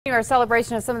Our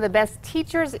celebration of some of the best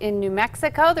teachers in New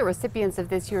Mexico, the recipients of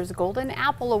this year's Golden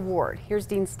Apple Award. Here's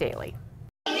Dean Staley.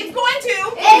 It's going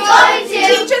to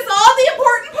teach us all the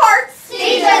important parts.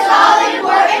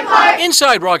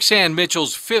 Inside Roxanne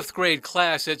Mitchell's 5th grade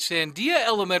class at Sandia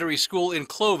Elementary School in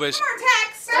Clovis,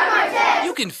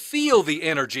 you can feel the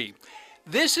energy.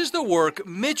 This is the work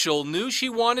Mitchell knew she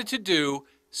wanted to do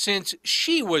since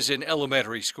she was in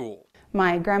elementary school.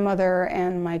 My grandmother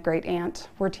and my great aunt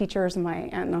were teachers, and my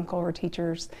aunt and uncle were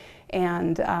teachers,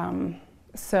 and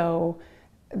so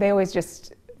they always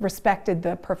just respected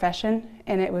the profession,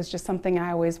 and it was just something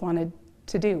I always wanted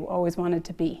to do, always wanted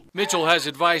to be. Mitchell has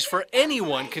advice for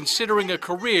anyone considering a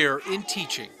career in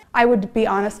teaching. I would be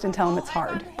honest and tell them it's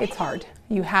hard. It's hard.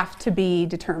 You have to be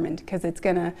determined because it's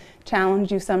going to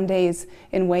challenge you some days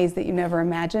in ways that you never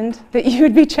imagined that you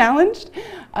would be challenged.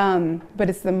 But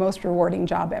it's the most rewarding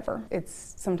job ever.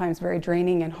 It's sometimes very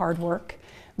draining and hard work,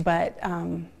 but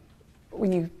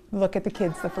when you look at the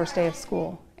kids the first day of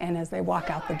school and as they walk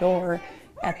out the door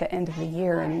at the end of the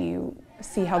year and you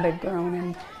see how they've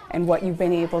grown and what you've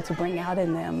been able to bring out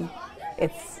in them,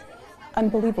 it's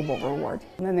unbelievable reward.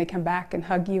 And then they come back and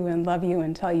hug you and love you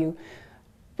and tell you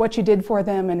what you did for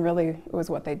them, and really it was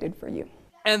what they did for you.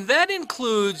 And that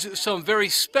includes some very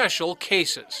special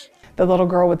cases. The little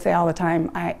girl would say all the time,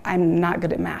 I'm not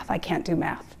good at math, I can't do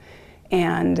math.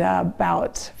 And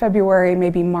about February,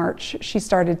 maybe March, she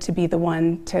started to be the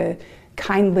one to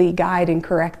kindly guide and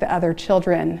correct the other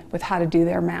children with how to do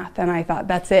their math. And I thought,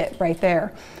 that's it right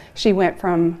there. She went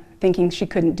from thinking she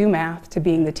couldn't do math to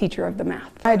being the teacher of the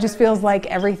math. It just feels like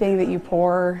everything that you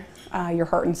pour your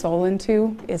heart and soul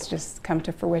into is just come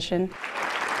to fruition.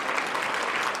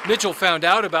 Mitchell found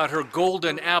out about her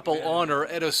Golden Apple honor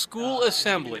at a school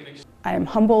assembly. I am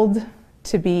humbled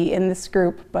to be in this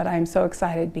group, but I'm so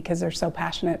excited because they're so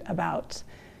passionate about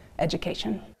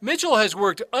education. Mitchell has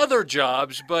worked other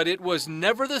jobs, but it was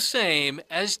never the same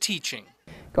as teaching.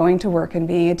 Going to work and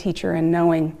being a teacher and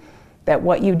knowing that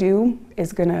what you do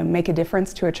is going to make a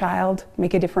difference to a child,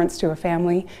 make a difference to a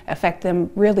family, affect them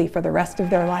really for the rest of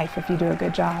their life if you do a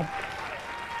good job.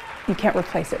 You can't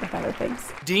replace it with other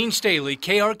things. Dean Staley,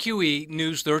 KRQE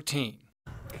News 13.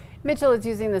 Mitchell is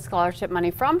using the scholarship money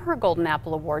from her Golden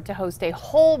Apple Award to host a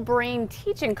whole brain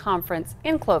teaching conference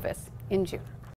in Clovis in June.